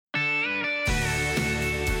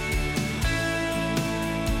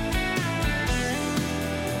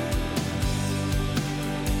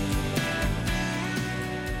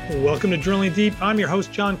Welcome to Drilling Deep. I'm your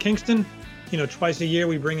host, John Kingston. Twice a year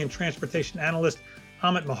we bring in transportation analyst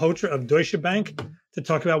Mehrotra of Deutsche Bank to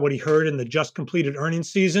talk about what he heard in the just completed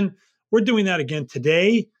earnings season. We're doing that again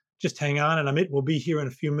today. Just hang on, and Amit will be here in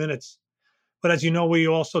a few minutes. But as you know, we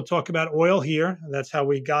also talk about oil here. That's how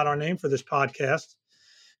we got our name for this podcast.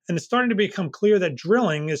 And it's starting to become clear that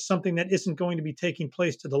drilling is something that isn't going to be taking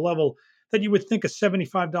place to the level that you would think a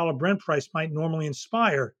 $75 Brent price might normally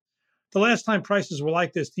inspire. The last time prices were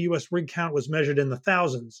like this, the U.S. rig count was measured in the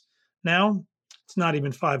thousands. Now, it's not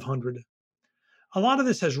even 500. A lot of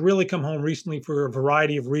this has really come home recently for a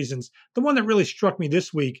variety of reasons. The one that really struck me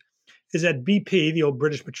this week is that BP, the old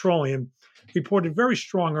British Petroleum, reported very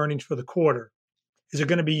strong earnings for the quarter. Is it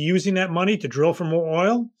going to be using that money to drill for more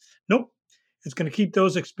oil? Nope. It's going to keep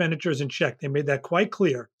those expenditures in check. They made that quite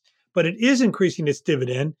clear. But it is increasing its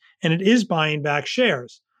dividend, and it is buying back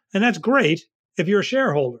shares. And that's great if you're a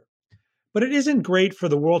shareholder. But it isn't great for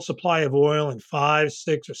the world supply of oil in 5,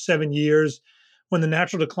 6, or 7 years when the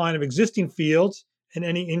natural decline of existing fields and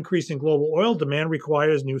any increase in global oil demand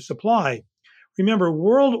requires new supply. Remember,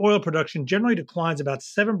 world oil production generally declines about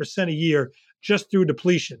 7% a year just through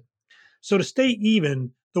depletion. So to stay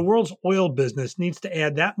even, the world's oil business needs to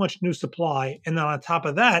add that much new supply, and then on top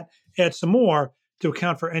of that, add some more to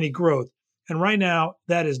account for any growth. And right now,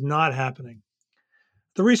 that is not happening.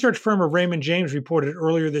 The research firm of Raymond James reported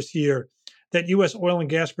earlier this year that U.S. oil and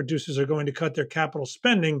gas producers are going to cut their capital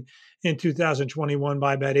spending in 2021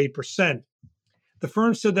 by about 8%. The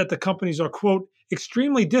firm said that the companies are, quote,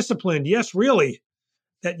 extremely disciplined. Yes, really.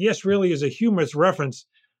 That yes, really is a humorous reference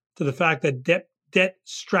to the fact that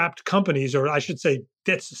debt-strapped companies, or I should say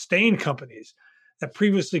debt-sustained companies, that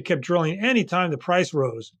previously kept drilling any time the price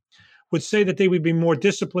rose, would say that they would be more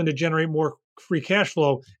disciplined to generate more free cash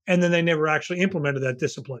flow, and then they never actually implemented that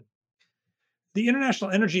discipline. The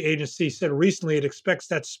International Energy Agency said recently it expects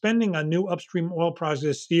that spending on new upstream oil projects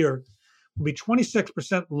this year will be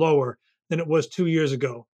 26% lower than it was 2 years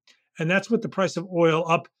ago. And that's with the price of oil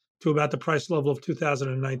up to about the price level of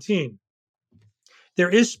 2019. There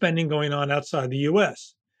is spending going on outside the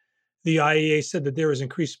U.S. The IEA said that there is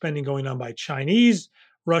increased spending going on by Chinese,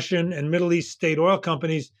 Russian, and Middle East state oil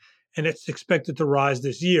companies, and it's expected to rise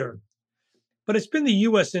this year. But it's been the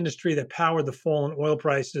U.S. industry that powered the fall in oil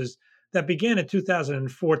prices that began in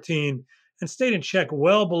 2014 and stayed in check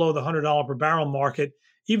well below the $100 per barrel market,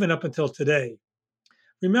 even up until today.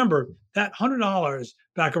 Remember, that $100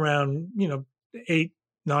 back around 8,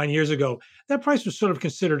 9 years ago, that price was sort of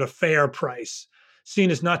considered a fair price,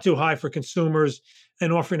 seen as not too high for consumers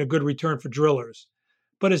and offering a good return for drillers.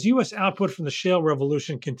 But as U.S. output from the shale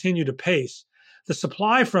revolution continued to pace, the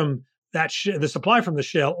supply from the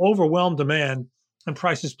shale overwhelmed demand and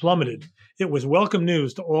prices plummeted. It was welcome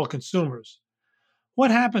news to all consumers.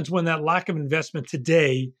 What happens when that lack of investment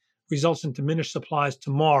today results in diminished supplies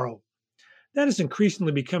tomorrow? That is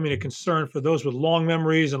increasingly becoming a concern for those with long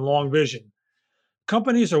memories and long vision.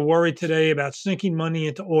 Companies are worried today about sinking money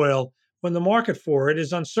into oil when the market for it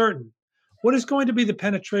is uncertain. What is going to be the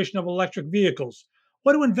penetration of electric vehicles?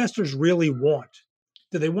 What do investors really want?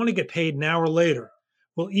 Do they want to get paid now or later?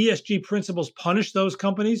 Will ESG principles punish those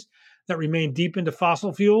companies that remain deep into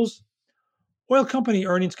fossil fuels? Oil company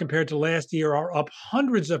earnings compared to last year are up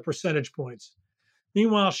hundreds of percentage points.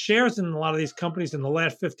 Meanwhile, shares in a lot of these companies in the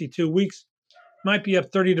last 52 weeks might be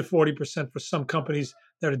up 30 to 40% for some companies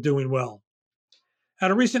that are doing well.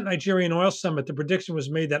 At a recent Nigerian oil summit, the prediction was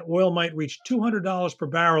made that oil might reach $200 per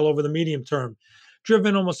barrel over the medium term,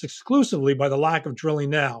 driven almost exclusively by the lack of drilling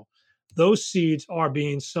now. Those seeds are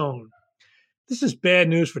being sown. This is bad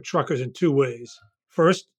news for truckers in two ways.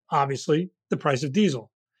 First, obviously, the price of diesel.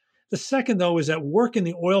 The second, though, is that work in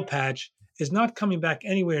the oil patch is not coming back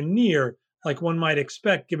anywhere near like one might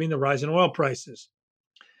expect given the rise in oil prices.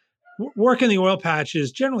 Work in the oil patch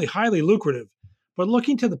is generally highly lucrative, but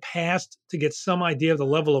looking to the past to get some idea of the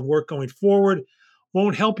level of work going forward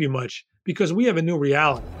won't help you much because we have a new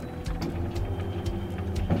reality.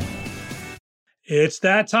 It's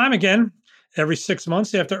that time again. Every 6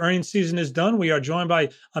 months after earnings season is done, we are joined by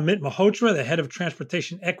Amit Mehrotra, the head of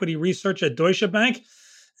transportation equity research at Deutsche Bank.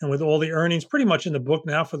 And with all the earnings pretty much in the book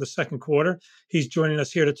now for the second quarter, he's joining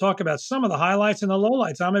us here to talk about some of the highlights and the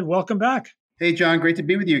lowlights. Amit, welcome back. Hey, John, great to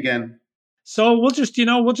be with you again. So we'll just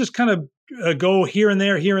kind of go here and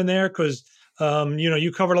there, because,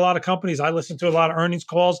 you covered a lot of companies. I listened to a lot of earnings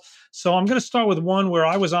calls. So I'm going to start with one where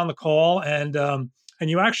I was on the call and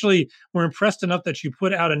you actually were impressed enough that you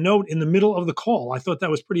put out a note in the middle of the call. I thought that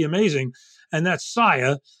was pretty amazing. And that's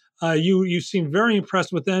Saia. You seemed very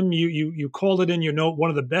impressed with them. You called it in your note one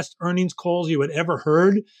of the best earnings calls you had ever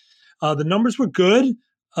heard. The numbers were good.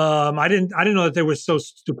 I didn't know that they were so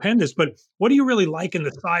stupendous. But what do you really like in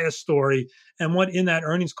the Saia story, and what in that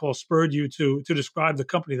earnings call spurred you to describe the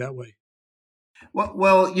company that way?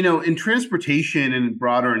 In transportation and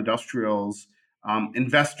broader industrials,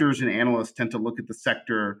 investors and analysts tend to look at the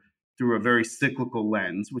sector through a very cyclical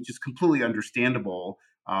lens, which is completely understandable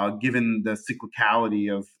given the cyclicality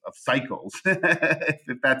of cycles,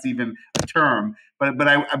 if that's even a term. But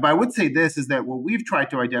I would say this is that what we've tried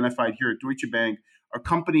to identify here at Deutsche Bank are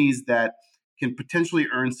companies that can potentially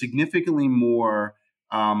earn significantly more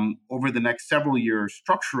over the next several years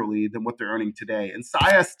structurally than what they're earning today. And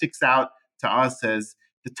Saia sticks out to us as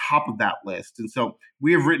the top of that list. And so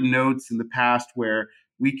we have written notes in the past where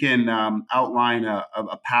we can outline a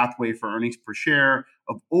pathway for earnings per share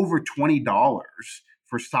of over $20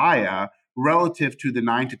 for Saia relative to the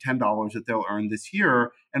 $9 to $10 that they'll earn this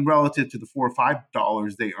year and relative to the $4 or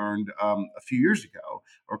 $5 they earned a few years ago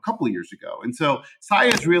or a couple of years ago. And so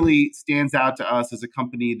Saia really stands out to us as a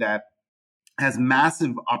company that has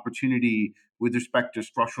massive opportunity with respect to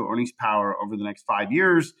structural earnings power over the next 5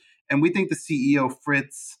 years. And we think the CEO,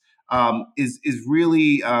 Fritz, is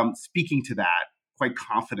really speaking to that quite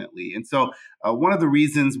confidently. And so one of the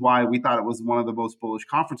reasons why we thought it was one of the most bullish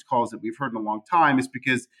conference calls that we've heard in a long time is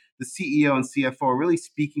because the CEO and CFO are really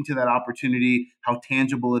speaking to that opportunity, how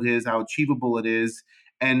tangible it is, how achievable it is,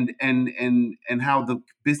 and how the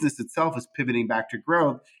business itself is pivoting back to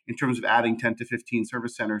growth in terms of adding 10 to 15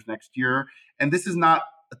 service centers next year. And this is not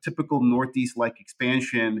a typical Northeast-like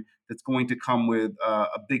expansion that's going to come with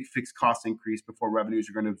a big fixed cost increase before revenues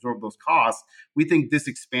are going to absorb those costs. We think this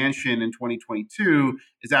expansion in 2022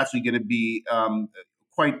 is actually going to be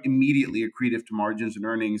quite immediately accretive to margins and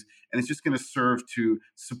earnings. And it's just going to serve to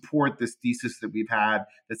support this thesis that we've had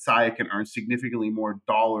that Saia can earn significantly more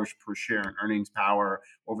dollars per share in earnings power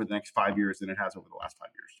over the next 5 years than it has over the last 5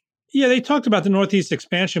 years. Yeah, they talked about the Northeast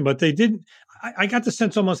expansion, but they didn't. I got the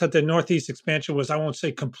sense almost that the Northeast expansion was, I won't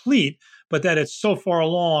say complete, but that it's so far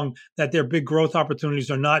along that their big growth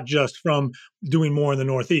opportunities are not just from doing more in the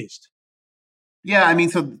Northeast. Yeah, I mean,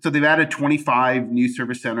 so they've added 25 new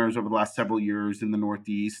service centers over the last several years in the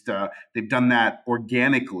Northeast. They've done that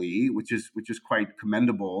organically, which is quite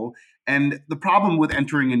commendable. And the problem with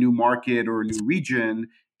entering a new market or a new region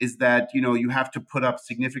is that you have to put up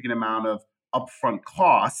significant amount of upfront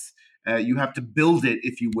costs. You have to build it,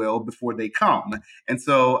 if you will, before they come. And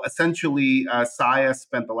so essentially, Saia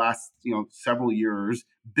spent the last several years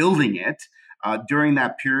building it. During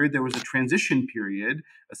that period, there was a transition period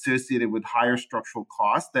associated with higher structural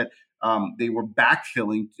costs that they were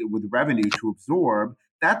backfilling with revenue to absorb.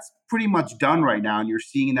 That's pretty much done right now, and you're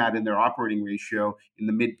seeing that in their operating ratio in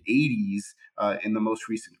the mid 80s in the most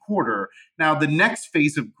recent quarter. Now, the next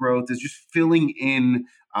phase of growth is just filling in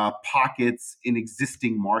pockets in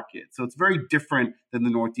existing markets. So it's very different than the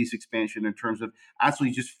Northeast expansion in terms of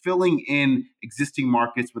actually just filling in existing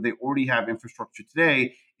markets where they already have infrastructure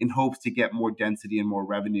today in hopes to get more density and more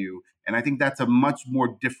revenue. And I think that's a much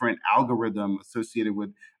more different algorithm associated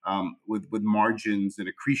with margins and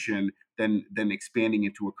accretion than expanding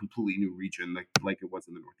into a completely new region like it was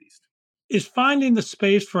in the Northeast. Is finding the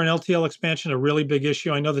space for an LTL expansion a really big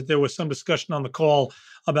issue? I know that there was some discussion on the call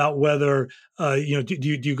about whether do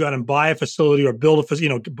you go out and buy a facility or build a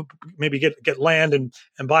facility, maybe get land and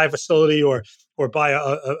buy a facility or buy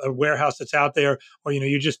a warehouse that's out there, or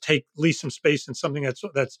you just lease some space in something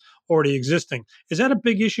that's already existing. Is that a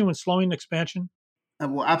big issue in slowing expansion?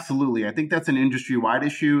 Well, absolutely. I think that's an industry-wide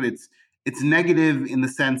issue. It's negative in the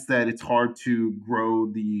sense that it's hard to grow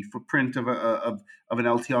the footprint of an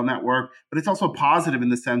LTL network, but it's also positive in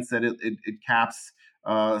the sense that it caps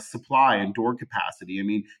supply and door capacity. I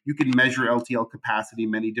mean, you can measure LTL capacity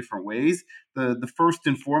many different ways. The first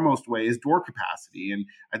and foremost way is door capacity, and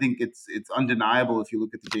I think it's undeniable if you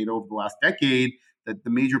look at the data over the last decade that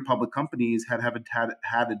the major public companies had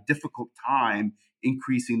a difficult time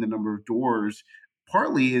increasing the number of doors,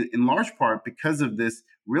 partly in large part because of this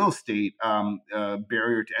real estate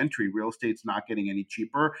barrier to entry. Real estate's not getting any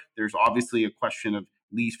cheaper. There's obviously a question of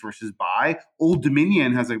lease versus buy. Old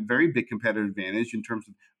Dominion has a very big competitive advantage in terms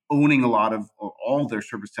of owning a lot of all their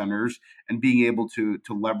service centers and being able to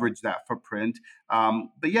leverage that footprint.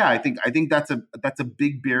 But yeah, I think that's a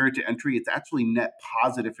big barrier to entry. It's actually net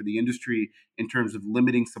positive for the industry in terms of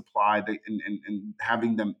limiting supply and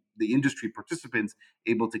having the industry participants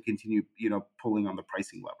able to continue pulling on the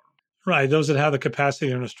pricing lever. Right, those that have the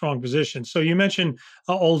capacity are in a strong position. So you mentioned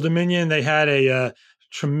Old Dominion; they had a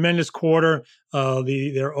tremendous quarter.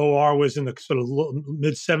 Their OR was in the sort of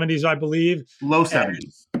mid 70s, I believe. Low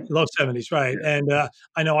 70s. Low 70s, right? Yeah. And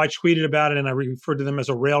I know I tweeted about it, and I referred to them as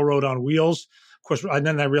a railroad on wheels. Of course, and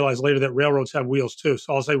then I realized later that railroads have wheels too.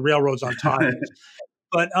 So I'll say railroads on tires.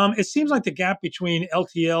 But it seems like the gap between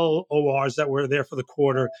LTL ORs that were there for the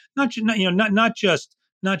quarter, not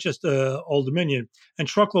just Old Dominion and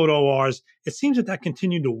truckload ORs, it seems that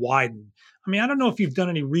continued to widen. I mean, I don't know if you've done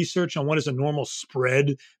any research on what is a normal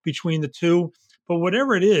spread between the two, but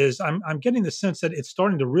whatever it is, I'm getting the sense that it's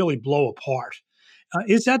starting to really blow apart.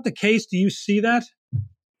 Is that the case? Do you see that?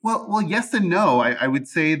 Well, yes and no. I would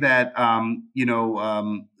say that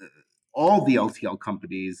all the LTL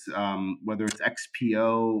companies, whether it's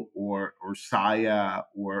XPO or Saia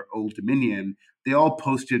or Old Dominion, they all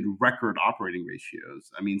posted record operating ratios.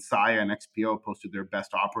 I mean, Saia and XPO posted their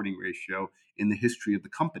best operating ratio in the history of the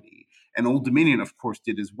company, and Old Dominion, of course,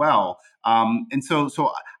 did as well. And so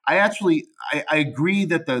I agree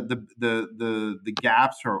that the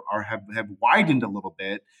gaps have widened a little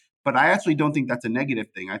bit, but I actually don't think that's a negative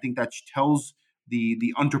thing. I think that tells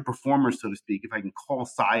the underperformers, so to speak, if I can call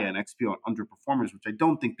Saia and XPO underperformers, which I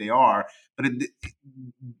don't think they are, but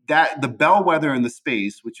that the bellwether in the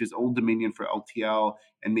space, which is Old Dominion for LTL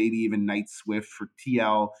and maybe even Knight Swift for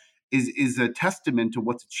TL, is a testament to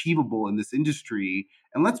what's achievable in this industry.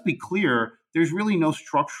 And let's be clear, there's really no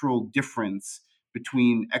structural difference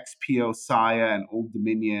between XPO, Saia, and Old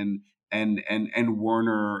Dominion and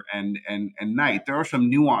Werner and Knight. There are some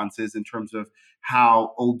nuances in terms of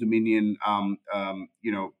how Old Dominion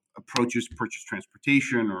approaches purchase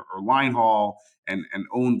transportation or line haul and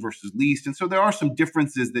own versus leased. And so there are some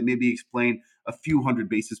differences that maybe explain a few hundred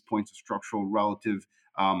basis points of structural relative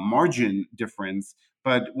margin difference.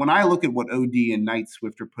 But when I look at what OD and Knight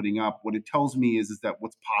Swift are putting up, what it tells me is that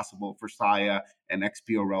what's possible for Saia and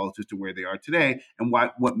XPO relative to where they are today, and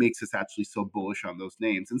what makes us actually so bullish on those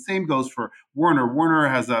names. And same goes for Werner. Werner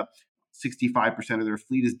has a 65% of their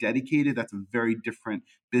fleet is dedicated. That's a very different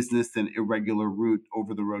business than irregular route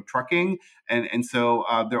over the road trucking. And so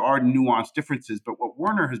there are nuanced differences, but what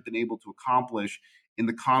Werner has been able to accomplish in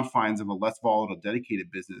the confines of a less volatile dedicated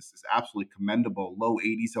business is absolutely commendable. Low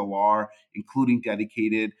 80s OR, including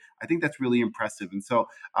dedicated. I think that's really impressive. And so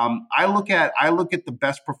I look at the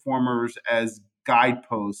best performers as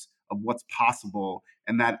guideposts of what's possible,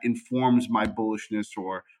 and that informs my bullishness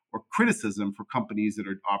or criticism for companies that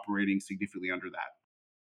are operating significantly under that.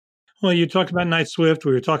 Well, you talked about Knight Swift.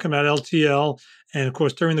 We were talking about LTL, and of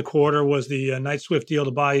course, during the quarter was the Knight Swift deal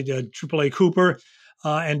to buy AAA Cooper.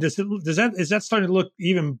 And is that starting to look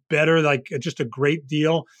even better, like just a great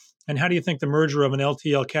deal? And how do you think the merger of an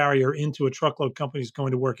LTL carrier into a truckload company is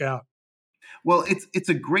going to work out? Well, it's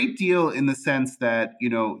a great deal in the sense that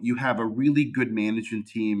you have a really good management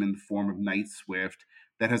team in the form of Knight Swift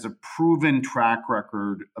that has a proven track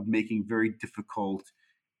record of making very difficult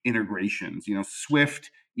integrations.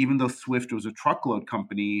 Swift, even though Swift was a truckload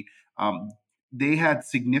company, they had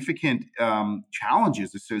significant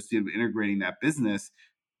challenges associated with integrating that business,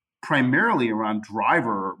 primarily around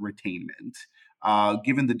driver retainment,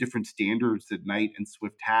 given the different standards that Knight and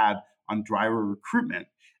Swift had on driver recruitment.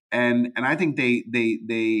 And I think they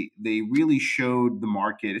really showed the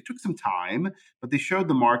market. It took some time, but they showed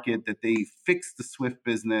the market that they fixed the Swift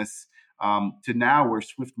business to now where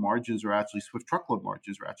Swift truckload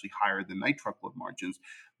margins are actually higher than Knight truckload margins.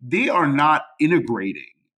 They are not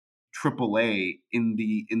integrating AAA in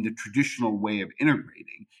the traditional way of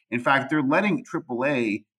integrating. In fact, they're letting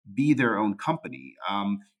AAA be their own company.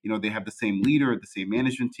 They have the same leader, the same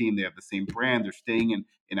management team, they have the same brand. They're staying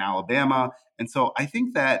in Alabama, and so I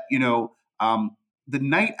think that the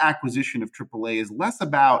Knight acquisition of AAA is less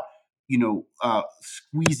about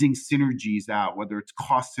squeezing synergies out, whether it's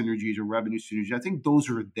cost synergies or revenue synergies. I think those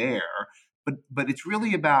are there, but it's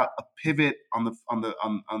really about a pivot on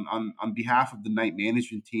behalf of the Knight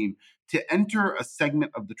management team to enter a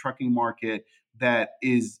segment of the trucking market that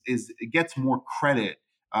it gets more credit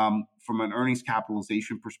from an earnings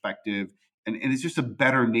capitalization perspective, and it's just a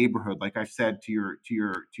better neighborhood. Like I've said to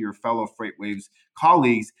your fellow FreightWaves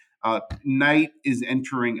colleagues, Knight is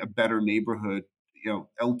entering a better neighborhood.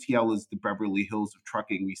 LTL is the Beverly Hills of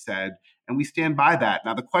trucking, we said, and we stand by that.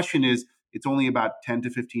 Now the question is, it's only about 10 to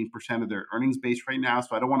 15% of their earnings base right now,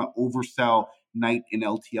 so I don't want to oversell Knight in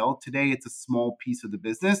LTL today. It's a small piece of the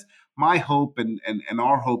business. My hope and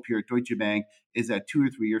our hope here at Deutsche Bank is that 2 or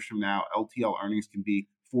 3 years from now, LTL earnings can be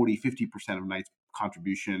 40-50% of Knight's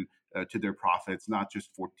contribution to their profits, not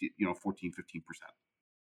just 14-15%.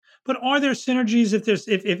 But are there synergies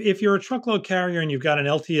if you're a truckload carrier and you've got an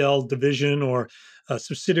LTL division or a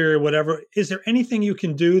subsidiary or whatever? Is there anything you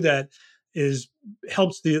can do that is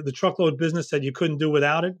helps the truckload business that you couldn't do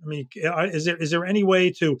without it? I mean, is there any way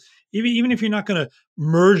to, even if you're not going to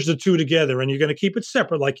merge the two together and you're going to keep it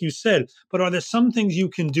separate, like you said, but are there some things you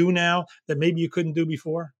can do now that maybe you couldn't do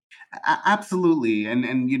before? Absolutely, and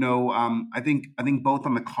I think both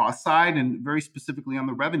on the cost side and very specifically on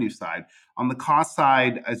the revenue side. On the cost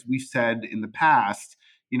side, as we've said in the past,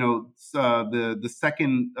 the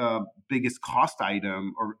second biggest cost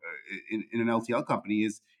item or in an LTL company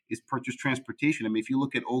is purchase transportation. I mean, if you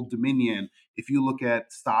look at Old Dominion, if you look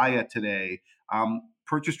at Saia today,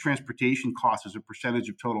 purchase transportation costs as a percentage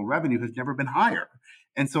of total revenue has never been higher.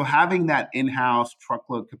 And so having that in-house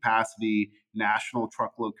truckload capacity, national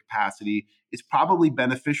truckload capacity is probably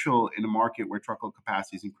beneficial in a market where truckload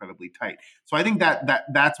capacity is incredibly tight. So I think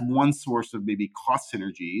that's one source of maybe cost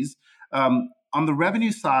synergies. On the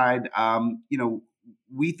revenue side,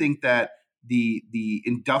 we think that the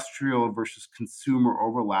industrial versus consumer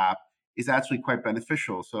overlap is actually quite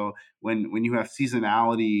beneficial. So when you have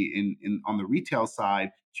seasonality in on the retail side,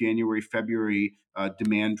 January, February,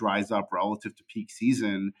 demand dries up relative to peak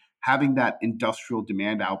season. Having that industrial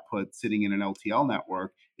demand output sitting in an LTL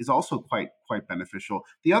network is also quite beneficial.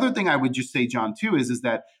 The other thing I would just say, John, too, is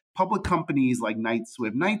that public companies like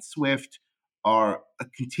Knight-Swift are a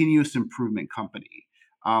continuous improvement company,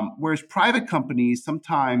 whereas private companies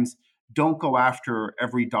sometimes don't go after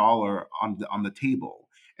every dollar on the table.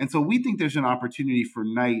 And so we think there's an opportunity for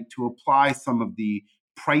Knight to apply some of the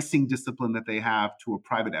pricing discipline that they have to a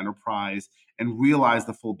private enterprise and realize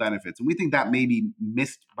the full benefits. And we think that may be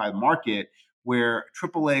missed by the market, where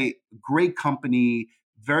AAA, great company,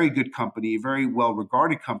 very good company, very well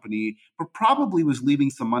regarded company, but probably was leaving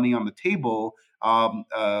some money on the table from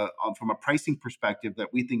a pricing perspective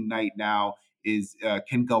that we think Knight now is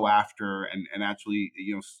can go after and actually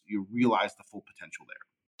you realize the full potential there.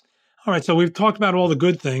 All right, so we've talked about all the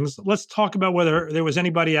good things. Let's talk about whether there was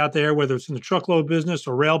anybody out there, whether it's in the truckload business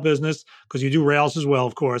or rail business, because you do rails as well,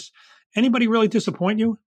 of course. Anybody really disappoint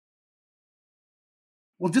you?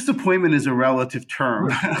 Well, disappointment is a relative term.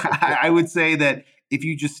 I would say that if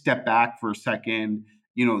you just step back for a second,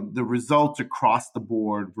 the results across the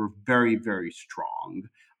board were very, very strong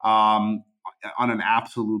on an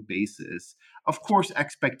absolute basis. Of course,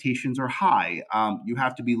 expectations are high. You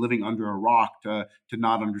have to be living under a rock to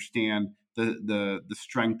not understand the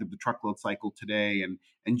strength of the truckload cycle today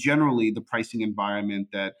and generally the pricing environment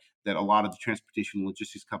that a lot of the transportation and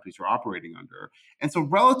logistics companies are operating under. And so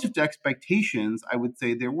relative to expectations, I would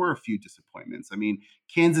say there were a few disappointments. I mean,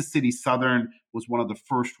 Kansas City Southern was one of the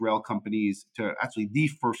first rail companies actually the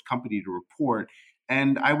first company to report.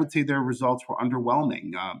 And I would say their results were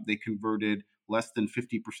underwhelming. They converted less than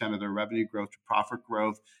 50% of their revenue growth to profit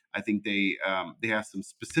growth. I think they have some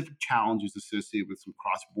specific challenges associated with some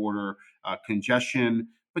cross-border congestion.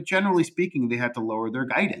 But generally speaking, they had to lower their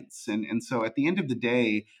guidance. And so at the end of the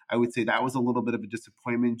day, I would say that was a little bit of a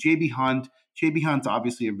disappointment. JB Hunt's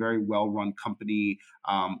obviously a very well-run company,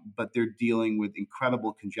 but they're dealing with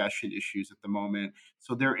incredible congestion issues at the moment.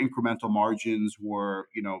 So their incremental margins were,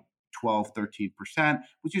 12, 13%,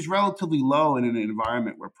 which is relatively low in an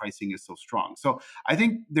environment where pricing is so strong. So I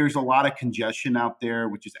think there's a lot of congestion out there,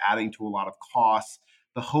 which is adding to a lot of costs.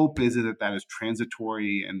 The hope is that is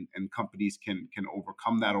transitory and companies can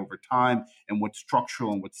overcome that over time. And what's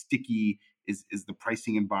structural and what's sticky is the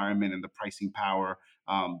pricing environment and the pricing power.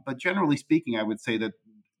 But generally speaking, I would say that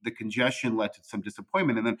the congestion led to some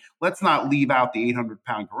disappointment. And then let's not leave out the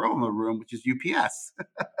 800-pound gorilla in the room, which is UPS.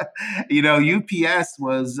 UPS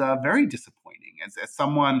was very disappointing. As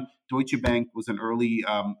someone, Deutsche Bank was an early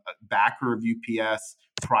backer of UPS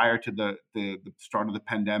prior to the start of the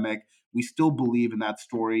pandemic. We still believe in that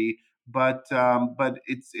story, but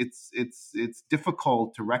it's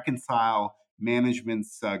difficult to reconcile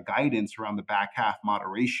management's guidance around the back half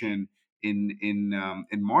moderation in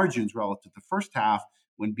margins relative to the first half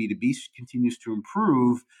when B2B continues to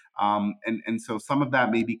improve. And so some of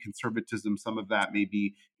that may be conservatism, some of that may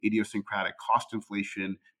be idiosyncratic cost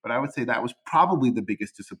inflation. But I would say that was probably the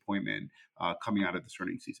biggest disappointment coming out of this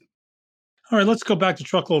earnings season. All right, let's go back to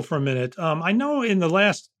truckload for a minute. I know in the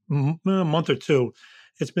last month or two,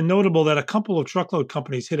 it's been notable that a couple of truckload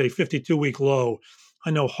companies hit a 52-week low.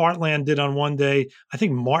 I know Heartland did on one day. I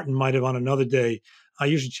think Martin might have on another day. I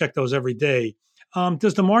usually check those every day.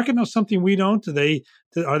 Does the market know something we don't?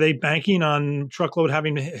 Are they banking on truckload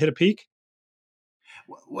having hit a peak?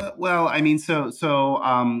 Well, I mean,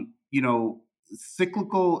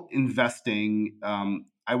 cyclical investing.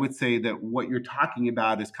 I would say that what you're talking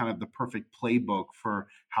about is kind of the perfect playbook for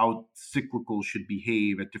how cyclical should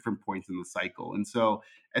behave at different points in the cycle. And so,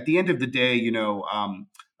 at the end of the day,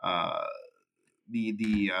 uh,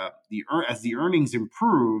 as the earnings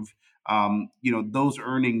improve, those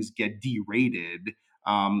earnings get derated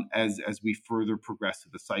as we further progress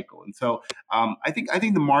through the cycle. And so I think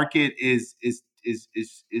the market is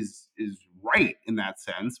right in that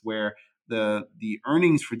sense, where the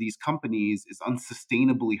earnings for these companies is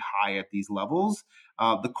unsustainably high at these levels.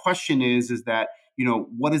 The question is that,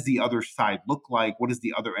 what does the other side look like? What does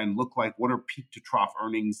the other end look like? What are peak to trough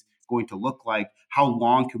earnings going to look like? How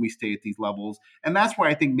long can we stay at these levels? And that's where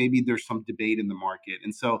I think maybe there's some debate in the market.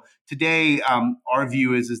 And so today, our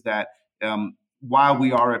view is that while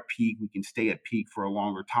we are at peak, we can stay at peak for a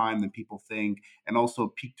longer time than people think. And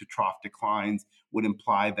also peak to trough declines would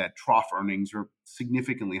imply that trough earnings are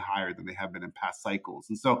significantly higher than they have been in past cycles.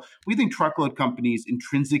 And so we think truckload companies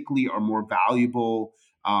intrinsically are more valuable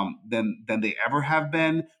than they ever have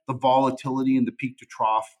been. The volatility in the peak to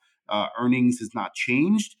trough earnings has not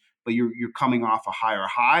changed, but you're coming off a higher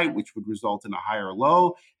high, which would result in a higher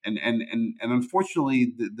low. And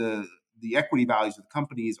unfortunately, the equity values of the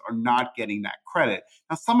companies are not getting that credit.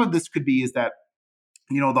 Now, some of this could be is that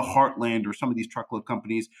the Heartland or some of these truckload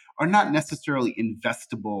companies are not necessarily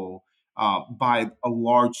investable by a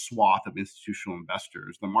large swath of institutional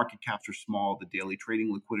investors. The market caps are small, the daily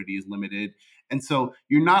trading liquidity is limited. And so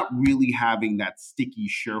you're not really having that sticky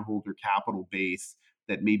shareholder capital base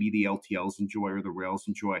that maybe the LTLs enjoy or the rails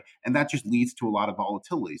enjoy. And that just leads to a lot of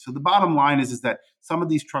volatility. So the bottom line is that some of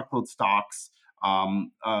these truckload stocks,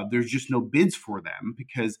 there's just no bids for them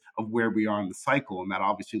because of where we are in the cycle, and that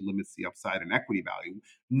obviously limits the upside in equity value.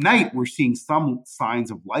 Knight, we're seeing some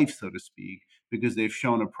signs of life, so to speak, because they've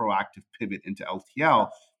shown a proactive pivot into LTL.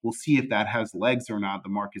 We'll see if that has legs or not. The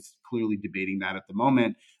market's clearly debating that at the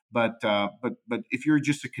moment. But if you're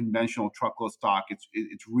just a conventional truckload stock, it's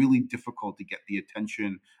really difficult to get the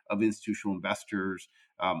attention of institutional investors,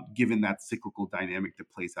 given that cyclical dynamic that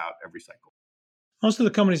plays out every cycle. Most of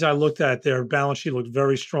the companies I looked at, their balance sheet looked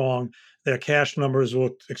very strong. Their cash numbers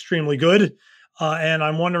looked extremely good. And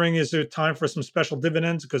I'm wondering, is there time for some special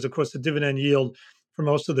dividends? Because, of course, the dividend yield for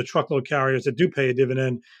most of the truckload carriers that do pay a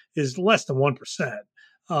dividend is less than 1%.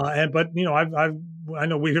 I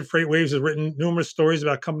know We Hear Freight Waves has written numerous stories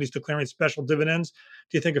about companies declaring special dividends.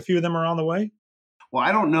 Do you think a few of them are on the way? Well,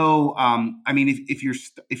 I don't know.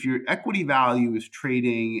 If your equity value is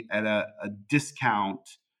trading at a discount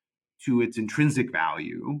to its intrinsic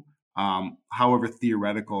value, however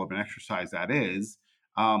theoretical of an exercise that is,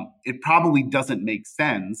 it probably doesn't make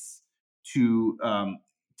sense to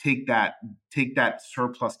take that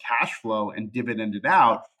surplus cash flow and dividend it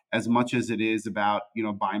out as much as it is about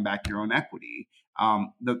buying back your own equity.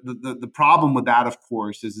 The problem with that, of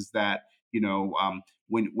course, is that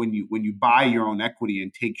when you buy your own equity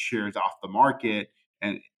and take shares off the market,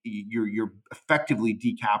 and you're effectively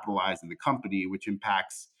decapitalizing the company, which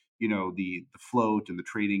impacts the float and the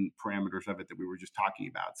trading parameters of it that we were just talking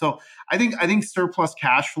about. So I think surplus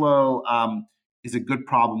cash flow is a good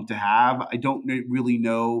problem to have. I don't really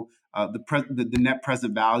know the net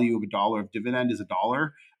present value of $1 of dividend is $1.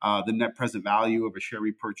 The net present value of a share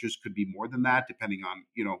repurchase could be more than that, depending on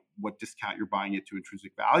what discount you're buying it to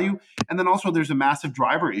intrinsic value. And then also there's a massive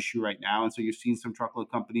driver issue right now, and so you've seen some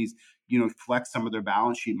truckload companies flex some of their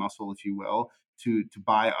balance sheet muscle, if you will, to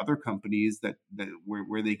buy other companies that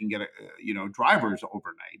where they can get drivers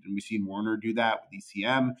overnight. And we've seen Werner do that with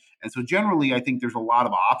ECM. And so generally, I think there's a lot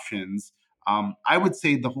of options. I would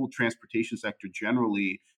say the whole transportation sector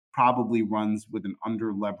generally probably runs with an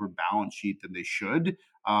under-levered balance sheet than they should.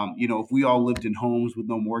 If we all lived in homes with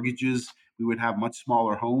no mortgages, we would have much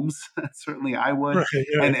smaller homes. Certainly I would. Right,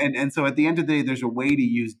 yeah. And so at the end of the day, there's a way to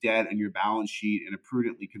use debt on your balance sheet in a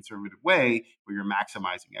prudently conservative way where you're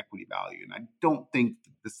maximizing equity value. And I don't think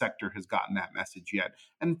the sector has gotten that message yet.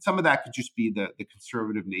 And some of that could just be the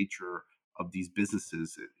conservative nature of these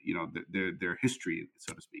businesses, their history,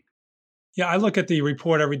 so to speak. Yeah, I look at the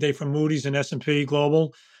report every day from Moody's and S&P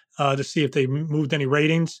Global to see if they moved any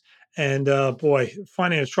ratings. And boy,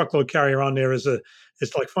 finding a truckload carrier on there it's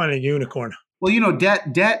like finding a unicorn. Well,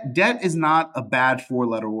 debt is not a bad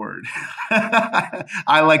four-letter word.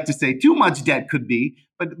 I like to say too much debt could be,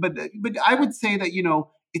 but I would say that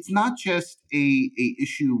it's not just a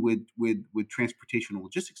issue with transportation and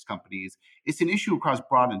logistics companies. It's an issue across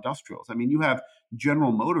broad industrials. I mean, you have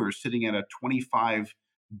General Motors sitting at a $25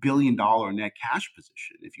 billion net cash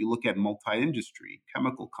position. If you look at multi-industry,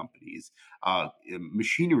 chemical companies,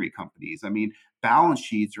 machinery companies, I mean, balance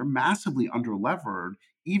sheets are massively underlevered,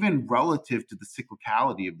 even relative to the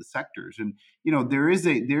cyclicality of the sectors. And there is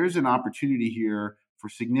an opportunity here for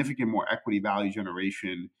significant more equity value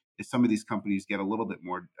generation if some of these companies get a little bit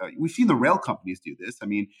more. We've seen the rail companies do this. I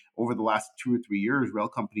mean, over the last 2 or 3 years, rail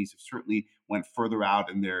companies have certainly went further out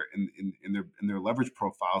in their leverage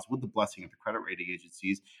profiles with the blessing of the credit rating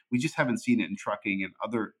agencies. We just haven't seen it in trucking and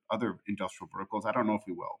other industrial verticals. I don't know if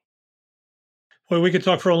we will. Well, we could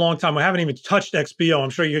talk for a long time. We haven't even touched XPO. I'm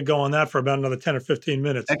sure you could go on that for about another 10 or 15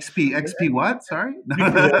 minutes. XP what? Sorry?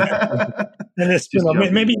 And it's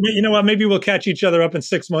maybe, you know what, maybe we'll catch each other up in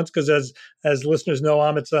 6 months, because as listeners know,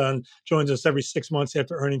 Amit joins us every 6 months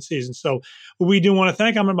after earnings season. So we do want to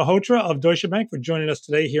thank Amit Mehrotra of Deutsche Bank for joining us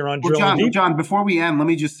today here on Drill Deep. John, before we end, let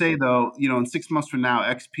me just say, though, in 6 months from now,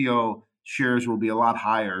 XPO shares will be a lot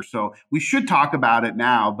higher. So we should talk about it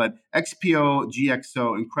now, but XPO,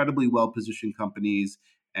 GXO, incredibly well-positioned companies,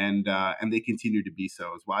 and they continue to be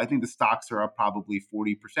so as well. I think the stocks are up probably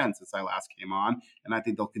 40% since I last came on, and I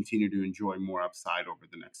think they'll continue to enjoy more upside over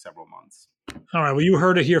the next several months. All right. Well, you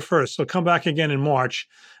heard it here first. So come back again in March,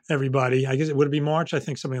 everybody. I guess it would be March. I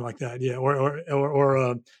think something like that. Yeah.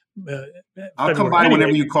 I'll come by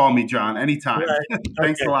whenever you call me, John. Anytime. Right.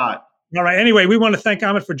 Thanks a lot. All right. Anyway, we want to thank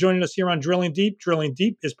Amit for joining us here on Drilling Deep. Drilling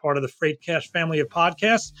Deep is part of the Freight Cash family of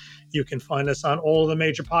podcasts. You can find us on all of the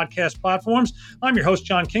major podcast platforms. I'm your host,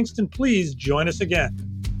 John Kingston. Please join us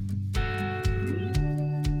again.